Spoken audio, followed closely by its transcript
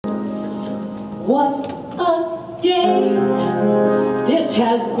What a day this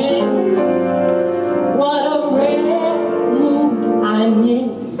has been. What a rare mood I'm in.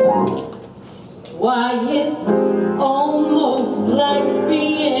 Why, it's almost like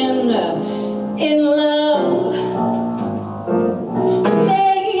being in love.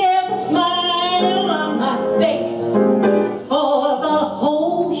 There's a smile on my face for the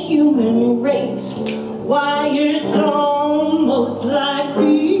whole human race. Why, it's almost like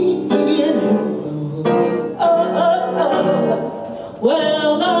being in love.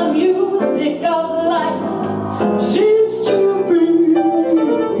 Well, the music of life seems to be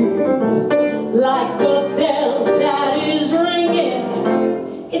like a bell that is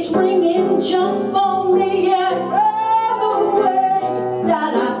ringing. It's ringing just for me, and the way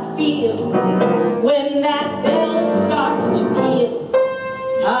that I feel when that bell starts to peal.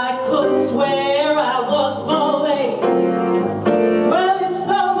 I could swear I was falling. Well, it's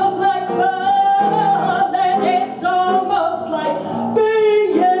almost like fun, and it's almost like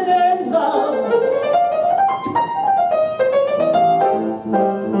being in love.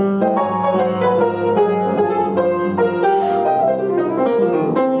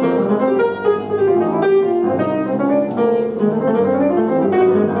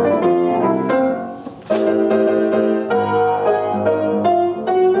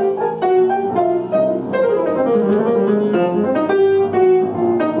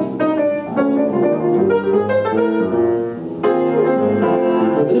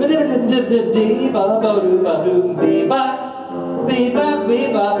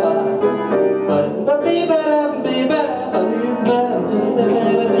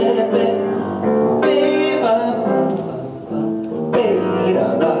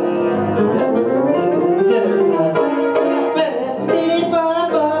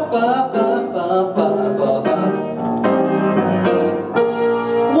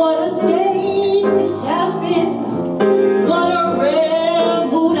 What a day this has been. What a rare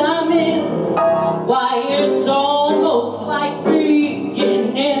mood I'm in. Why, it's almost like being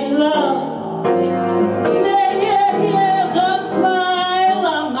in love. There's a smile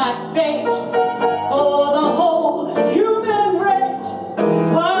on my face for the whole human race.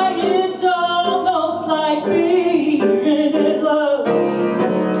 Why, it's almost like being in love.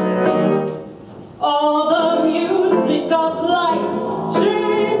 All the music of life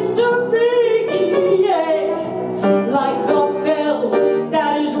seems to be like a bell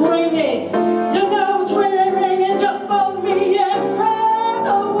that is ringing. You know, it's ringing just for me, and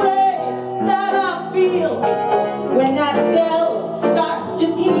the way that I feel when that bell starts to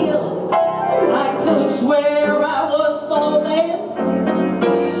peal.